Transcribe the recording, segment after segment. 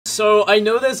So, I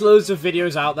know there's loads of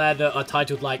videos out there that are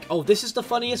titled like, oh, this is the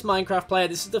funniest Minecraft player,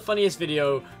 this is the funniest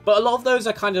video, but a lot of those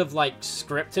are kind of like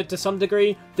scripted to some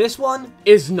degree. This one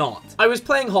is not. I was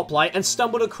playing Hoplite and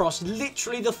stumbled across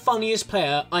literally the funniest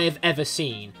player I have ever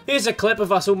seen. Here's a clip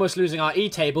of us almost losing our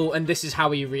E-table, and this is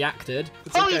how he reacted.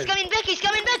 Oh, he's coming back, he's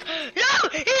coming back! No!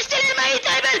 He's still in my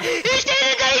E-table! He's still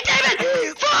in the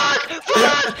E-table! Fuck!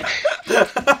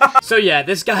 So yeah,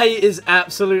 this guy is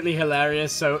absolutely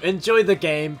hilarious, so enjoy the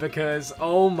game because,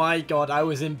 oh my god, I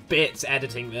was in bits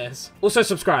editing this. Also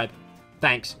subscribe.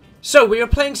 Thanks. So, we were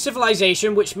playing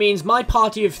Civilization, which means my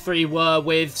party of 3 were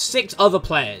with 6 other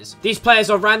players. These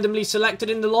players are randomly selected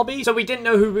in the lobby, so we didn't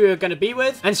know who we were going to be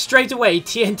with, and straight away,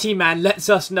 TNT Man lets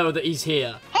us know that he's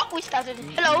here. Oh, we started.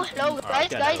 Hello,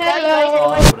 guys.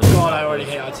 Oh god, I already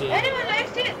hate our team. Anyone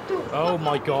likes it too? Oh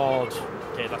my god.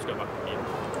 Okay, let's go back again.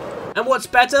 And what's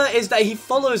better is that he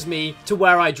follows me to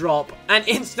where I drop, and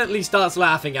instantly starts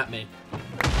laughing at me.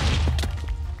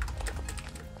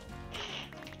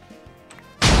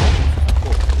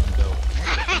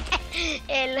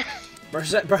 L.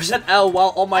 Press L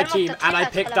while on my team, and I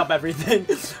picked up everything.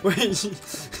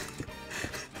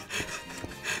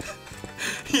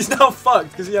 He's now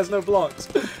fucked because he has no blocks.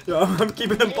 Yo, I'm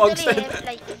keeping him boxed in. I have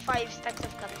like 5 stacks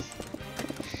of cups.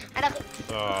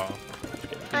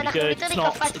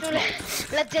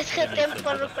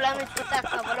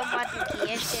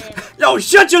 Yo,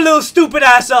 shut your little stupid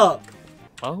ass up!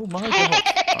 Oh my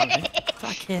god.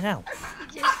 Fucking hell.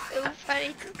 He's just so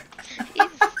funny.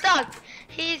 He's stuck.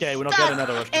 He's okay, we're not stuck. getting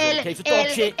another rush. I'm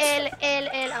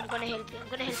gonna help you.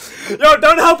 Yo,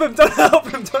 don't help him, don't help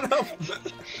him, don't help him.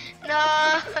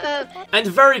 No. And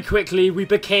very quickly, we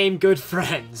became good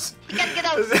friends. He can get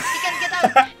out. He can get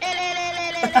out.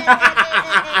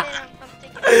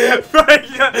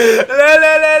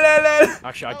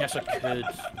 Actually, I guess I could. Yo,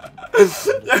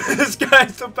 this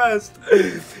guy's the best.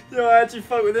 Yo, I actually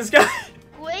fuck with this guy.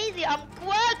 Crazy, I'm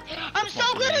quacked. I'm so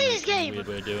good at this game. Weird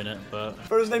way of doing it, but.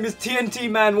 First name is TNT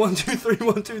Man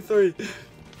 123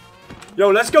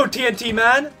 Yo, let's go TNT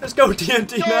Man. Let's go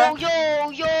TNT Man.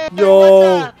 Yo.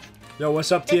 Yo,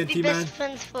 what's up, Let's TNT be Man? best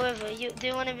friends forever. Do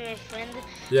you want to be my friend?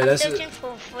 Yeah, I'm searching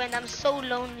for a friend. I'm so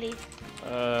lonely.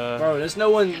 Bro, there's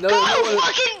no one. Go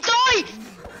fucking die!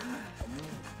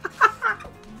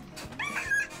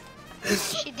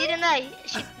 She didn't die.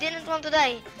 She didn't want to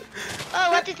die.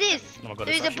 Oh, what is this? Oh god,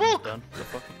 there is a book.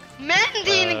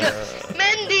 Mending.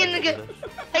 Mending.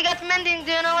 I got mending.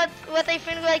 Do you know what I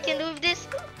think I can do with this?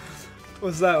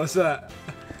 What's that? What's that?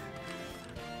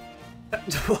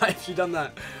 Why have you done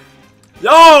that?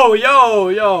 Yo!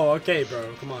 Okay,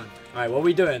 bro, come on. Alright, what are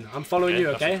we doing? I'm following you,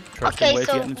 okay? Okay,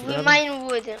 so we mine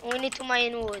wood. We need to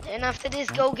mine wood. And after this,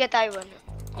 go get iron.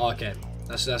 Oh, okay.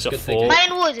 That's a good thing.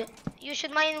 Mine wood. You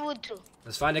should mine wood too.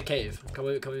 Let's find a cave. Come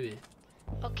with me.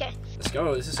 Okay. Let's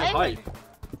go. This is so hype.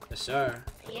 Yes, sir.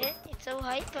 Yeah, it's so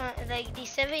hype. Like, the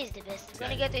server is the best. We're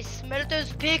gonna get a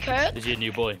smelter's picker. Is he a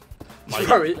new boy?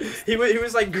 Sorry, he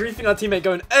was like griefing our teammate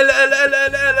going, L.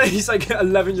 He's like an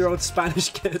 11-year-old Spanish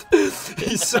kid.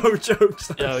 He's so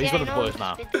jokes. Yeah, he's one of the boys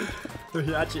now.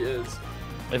 He actually is.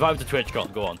 If I was to Twitch, go on.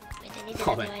 Wait, I need to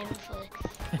diamond for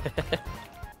it.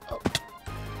 Oh.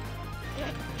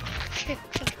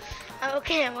 I'm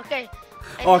okay.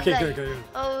 Okay, good.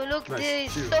 Oh, look, Nice. there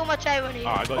is so much iron here.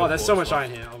 Oh, there's so much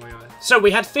iron here. Oh my god. So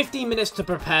we had 15 minutes to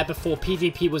prepare before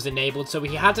PvP was enabled, so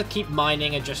we had to keep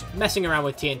mining and just messing around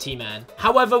with TNT Man.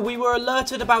 However, we were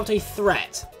alerted about a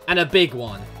threat, and a big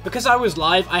one. Because I was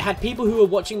live, I had people who were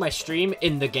watching my stream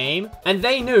in the game, and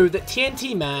they knew that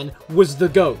TNT Man was the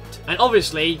GOAT. And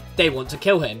obviously, they want to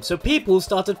kill him, so people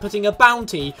started putting a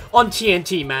bounty on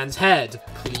TNT Man's head.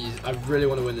 Please, I really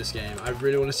want to win this game. I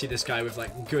really want to see this guy with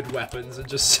like good weapons and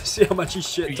just see how much he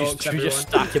shit talks everyone. You just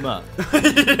stack him up.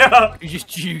 Yeah. You just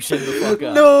juice him the fuck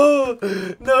up. No,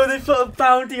 they put a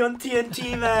bounty on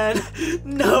TNT Man.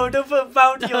 No, don't put a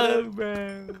bounty on him,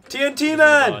 bro. TNT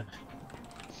Man.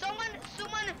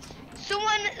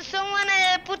 Someone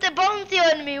put a bounty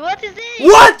on me. What is this?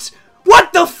 What?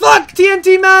 What the fuck,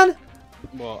 TNT Man?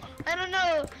 What? I don't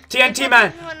know. TNT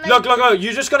Man, look.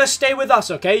 You just gotta stay with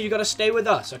us, okay? You gotta stay with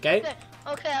us, okay?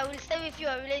 Okay, I will stay with you.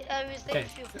 I will stay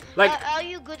with you. Like, are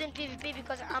you good in PvP?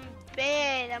 Because I'm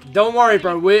bad. Don't worry,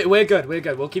 bro. We're good.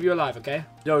 We'll keep you alive, okay?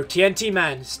 Yo, TNT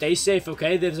Man, stay safe,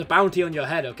 okay? There's a bounty on your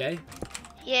head, okay?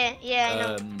 Yeah, I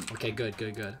know. Okay, good.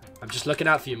 I'm just looking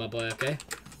out for you, my boy, okay?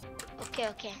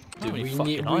 Okay. Dude, we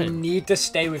need to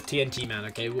stay with TNT Man,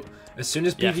 okay? As soon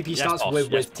as PvP starts, we're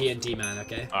with TNT Man,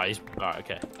 okay? Alright,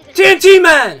 okay. TNT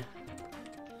Man!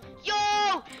 Yo!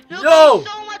 Look, there's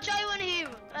so much iron here.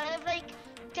 I have like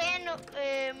 10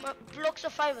 blocks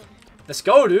of iron. Let's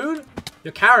go, dude.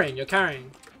 You're carrying, you're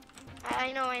carrying.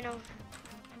 I know.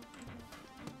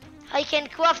 I can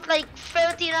craft like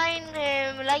 39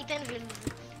 light anvils.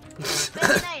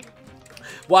 39.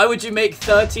 Why would you make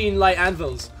 13 light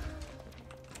anvils?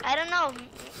 I don't know.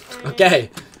 Okay.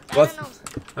 I don't know.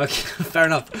 Okay, fair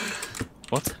enough.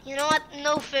 What? You know what?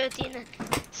 No 13.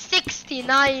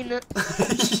 69. I'm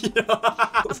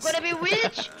gonna be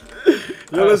rich.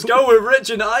 Yo, let's go. We're rich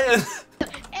in iron.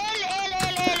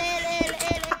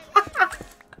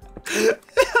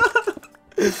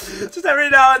 Just every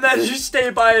now and then you stay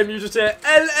by him, you just hear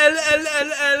L.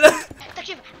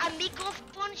 תקשיב,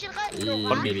 המיקרופון שלך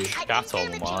maybe.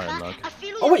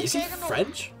 Oh wait, is he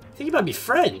French? I think he might be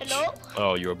French. Hello?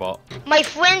 Oh, you're a bot. My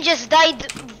friend just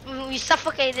died. We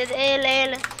suffocated.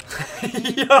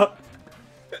 Yo.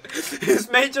 His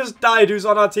mate just died who's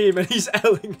on our team and he's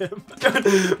L'ing him.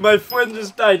 My friend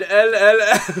just died. L.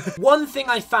 One thing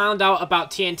I found out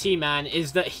about TNT Man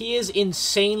is that he is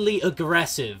insanely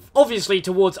aggressive. Obviously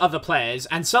towards other players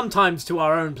and sometimes to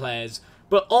our own players.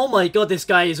 But oh my god, this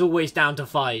guy is always down to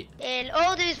fight.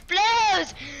 Oh, there's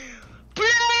players!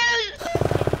 Players!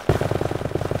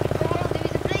 Oh, there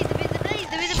is a blaze,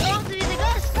 there is a ghost!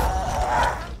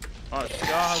 Oh,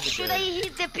 God. Should I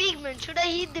hit the pigment?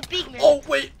 Oh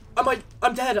wait,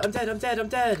 I'm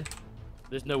dead.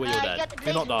 There's no way you're dead.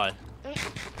 Do not die.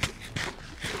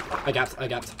 I gapped.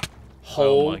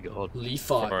 Oh my god. Holy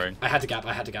fuck. Sorry. I had to gap.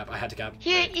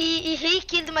 He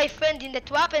killed my friend in the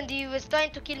trap and he was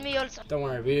trying to kill me also. Don't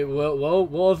worry,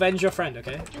 we'll avenge your friend,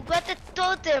 okay? You got a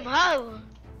totem, how?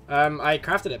 I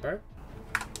crafted it, bro.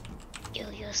 Yo,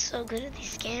 you're so good at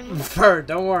this game. Bro,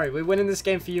 don't worry, we're winning this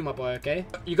game for you, my boy, okay?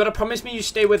 You gotta promise me you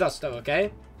stay with us though,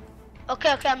 okay?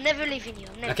 Okay, I'm never leaving you.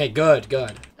 Okay, good.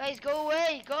 Guys, go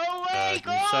away.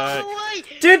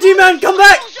 TNT Man, come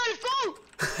back! Go!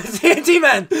 TNT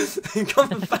Man,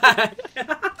 come back!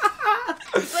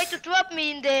 Try to trap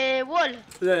me in the wall.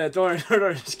 Yeah, don't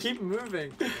worry, just keep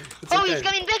moving. It's Oh, okay. he's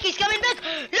coming back.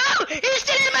 No, he's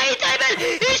still in my table.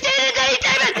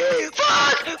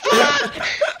 Fuck!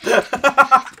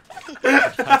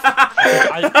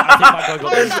 I think my guy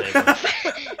got this table.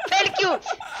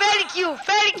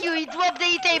 Thank you. He dropped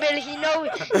the table. He knows.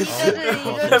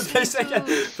 Place again.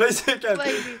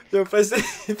 Yo, place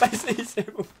the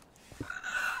table.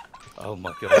 Oh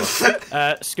my god.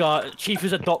 Scar, Chief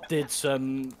has adopted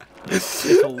some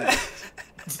little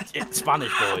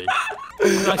Spanish boy.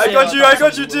 I got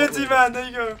you, TNT Man. There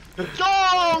you go.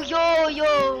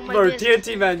 Yo, my bro, best.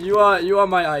 TNT Man, you are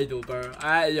my idol, bro.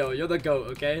 Yo, you're the GOAT,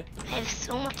 okay? I have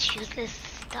so much useless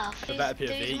stuff. The better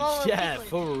There's PvP. more Yeah,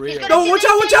 people. for real. No, watch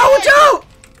out!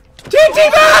 TNT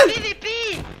Man! PvP!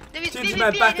 There is TNT PvP.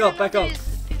 Man, back up. There is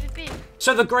PvP.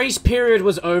 So the grace period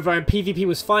was over and PvP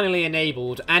was finally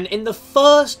enabled, and in the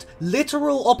first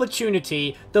literal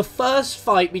opportunity, the first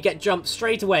fight, we get jumped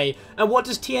straight away, and what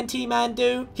does TNT Man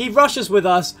do? He rushes with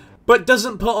us, but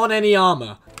doesn't put on any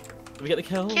armor. Did we get the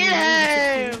kill? Kill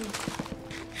him!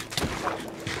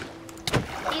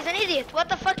 He's an idiot. What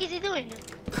the fuck is he doing?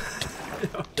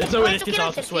 There's no way this He's kid's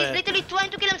out, I swear. literally trying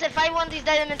to kill himself. I want this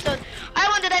diamond sword. I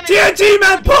want the diamond TNT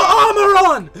Man, put armor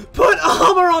on! Put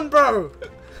armor on, bro!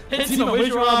 Where's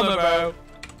your armor, bro?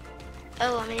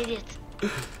 Oh, I'm an idiot.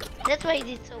 That's why he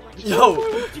did so much.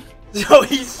 Yo,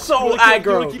 he's so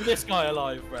aggro. We'll keep this guy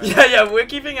alive, bro. Yeah, we're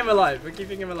keeping him alive.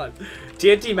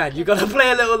 TNT Man, you gotta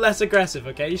play a little less aggressive,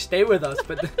 okay? Stay with us,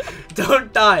 but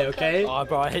don't die, okay? Oh,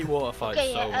 bro, I hate water fights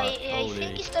Okay, so much. I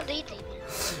think he stopped eating.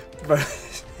 Bro,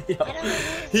 yo,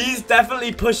 he's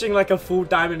definitely pushing like a full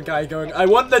diamond guy going, I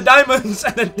want the diamonds,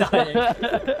 and then dying.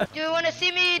 Do you want to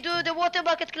see me do the water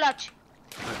bucket clutch?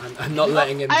 I'm not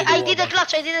letting him do the I did a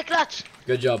water. clutch.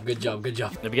 Good job.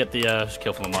 Let me get the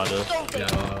kill from Amanda. Don't take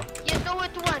Yeah. it. He has nowhere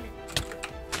to run.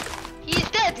 He's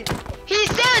dead.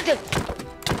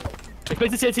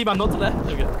 Expect the TNT man not to there.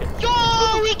 Okay. Yo,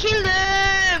 we killed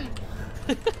him.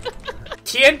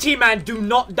 TNT Man, do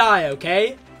not die,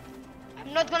 okay?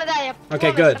 I'm not gonna die. I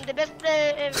Okay, promise. good. I'm the best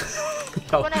player ever.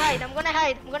 I'm gonna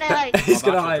hide. He's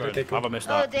gonna hide, okay, cool. Have I missed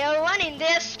Oh, that? they are running.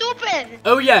 They're stupid.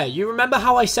 Oh yeah, you remember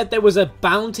how I said there was a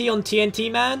bounty on TNT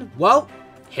Man? Well,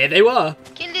 here they were.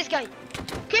 Kill this guy.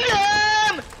 Kill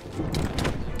him.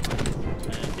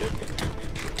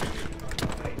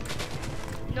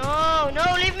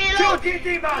 No, leave me alone.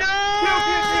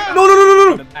 No.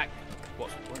 No. Back.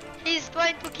 What's the point? He's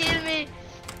trying to kill me.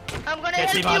 I'm gonna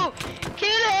Get him, help you. Kill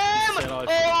him. Stay alive.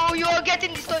 Oh, you are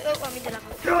getting destroyed. Oh, I'm in the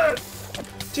lava.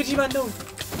 TNT Man, no.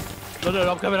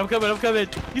 No, I'm coming.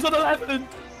 He's on 11.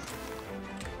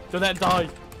 Don't let him die.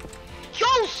 Yo,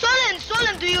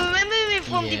 Solen, do you remember me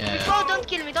from the before? Don't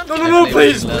kill me, No,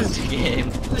 please. Last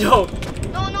game. Yo.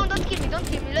 No, don't kill me.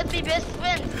 Let's be best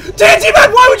friends. TNT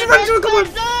man, why would you run into a couple?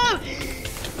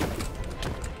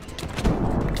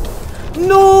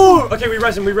 No! Okay, we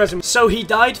res him. So he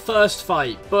died first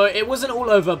fight, but it wasn't all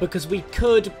over because we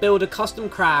could build a custom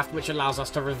craft which allows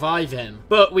us to revive him.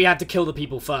 But we had to kill the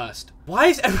people first. Why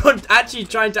is everyone actually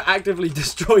trying to actively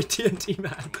destroy TNT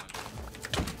man?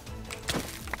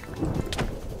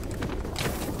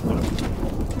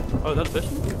 Oh, that's fish.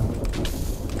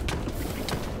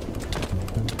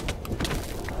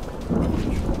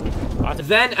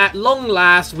 Then, at long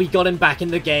last, we got him back in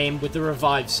the game with the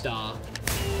revive star.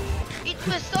 It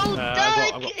was so dark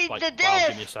I've got, in like, the 12, death.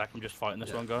 give me a sec. I'm just fighting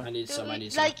this one guy. I need some.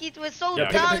 Like it was so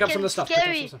Yeah, dark pick up some of and the stuff.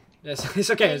 scary. Yes, it's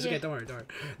okay. It's okay. Don't worry.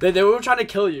 They were all trying to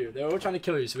kill you.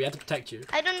 So we had to protect you.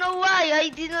 I don't know why. I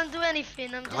didn't do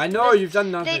anything. I'm just I know you've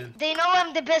done nothing. They know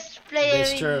I'm the best player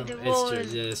It's true. in the world.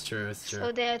 It's true. Yeah, it's true. It's true.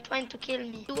 So they are trying to kill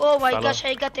me. Oh my Fella. gosh!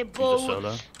 I got a bow.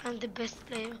 solo. I'm the best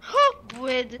player.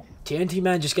 Bread. TNT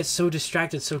man just gets so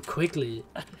distracted so quickly.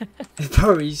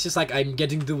 Bro, he's just like, I'm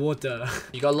getting the water.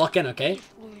 You gotta lock in, okay?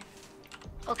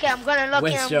 Okay, I'm gonna lock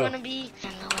in. Where's I'm Joe? gonna be. I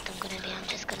don't know what I'm gonna be. I'm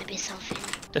just gonna be something.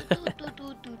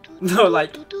 No,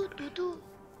 like.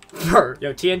 Bro,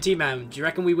 yo, TNT man, do you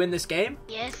reckon we win this game?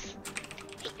 Yes.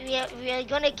 We are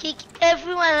gonna kick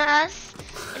everyone ass,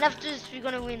 and after this we're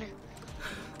gonna win.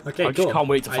 Okay, I just can't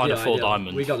wait to find a full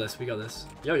diamond. We got this.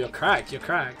 Yo, you're cracked. I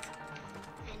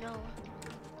know.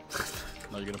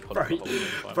 No, you're gonna put Bro,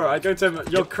 it. bro, I go to him,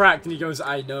 you're cracked, and he goes,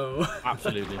 I know.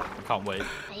 Absolutely. I can't wait.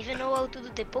 I even know how to do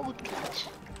the boat clutch.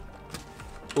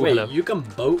 Ooh, Wait, hello. you can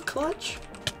boat clutch?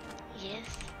 Yes.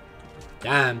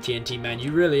 Damn, TNT man,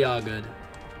 you really are good.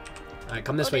 Alright,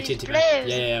 come this Oh, way, there's TNT man.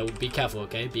 players. Yeah, be careful,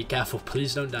 okay? Be careful,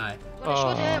 please don't die.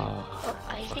 Wanna shoot him? Oh,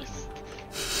 I missed.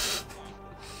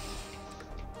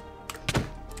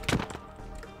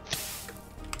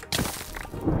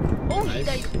 Oh, he Nice.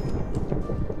 died.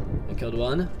 I killed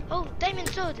one. Oh, diamond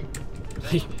sword.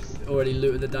 He already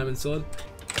looted the diamond sword.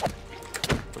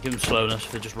 I'll give him slowness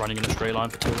if they're just running in a straight line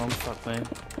for too long. Fuck me.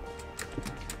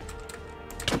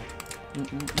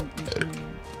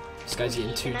 This guy's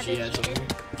eating 2 G heads on me.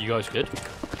 You guys good?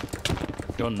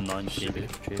 You're on 9 GB.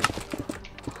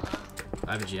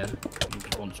 I have a G head. He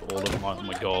just wants all of them. Oh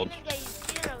my god.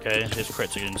 Okay, his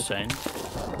crits are insane.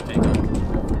 Okay, go.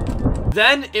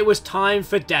 Then it was time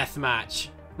for deathmatch,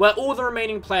 where all the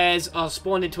remaining players are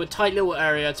spawned into a tight little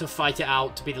area to fight it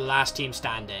out to be the last team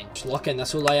standing. Just lock in,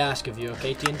 that's all I ask of you,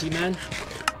 okay, TNT man?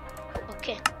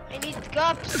 Okay, I need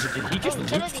cups. Did he just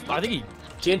loot? I think he...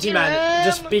 TNT man,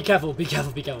 just be careful, be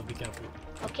careful.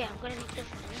 Okay, I'm gonna be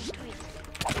careful. I need to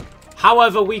eat.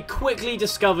 However, we quickly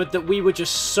discovered that we were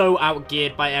just so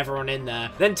outgeared by everyone in there.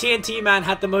 Then TNT man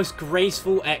had the most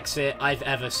graceful exit I've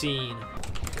ever seen.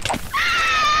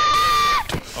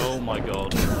 Oh my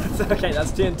god. Okay,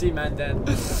 that's TNT man dead.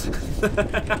 Poor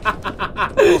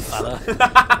fella.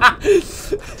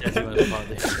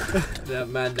 That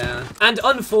man down. And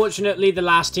unfortunately, the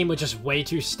last team were just way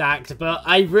too stacked, but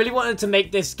I really wanted to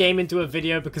make this game into a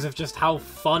video because of just how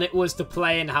fun it was to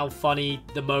play and how funny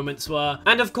the moments were.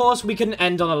 And of course, we couldn't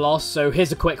end on a loss, so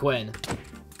here's a quick win.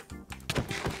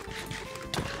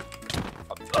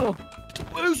 Oh.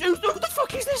 Who the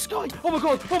fuck is this guy? Oh my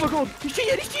god, he's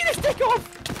cheating, his dick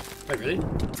off! Wait, really?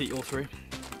 Eat all 3.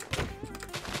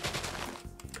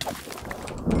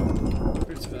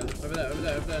 Roots of it. Over there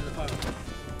in the pile.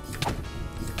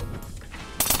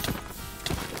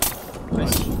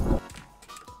 Nice.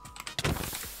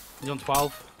 He's on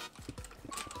 12.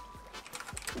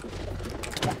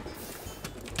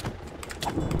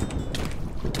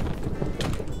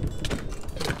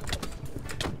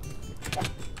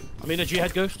 I'm in a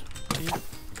G-head ghost.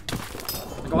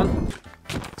 Go on.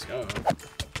 Let's go.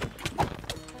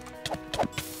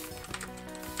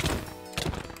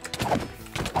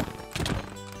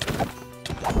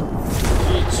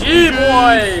 GG,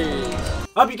 boys!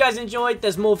 Hope you guys enjoyed.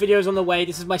 There's more videos on the way.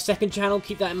 This is my second channel.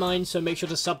 Keep that in mind. So make sure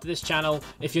to sub to this channel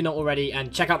if you're not already.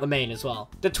 And check out the main as well.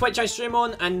 The Twitch I stream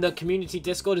on and the community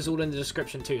Discord is all in the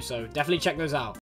description too. So definitely check those out.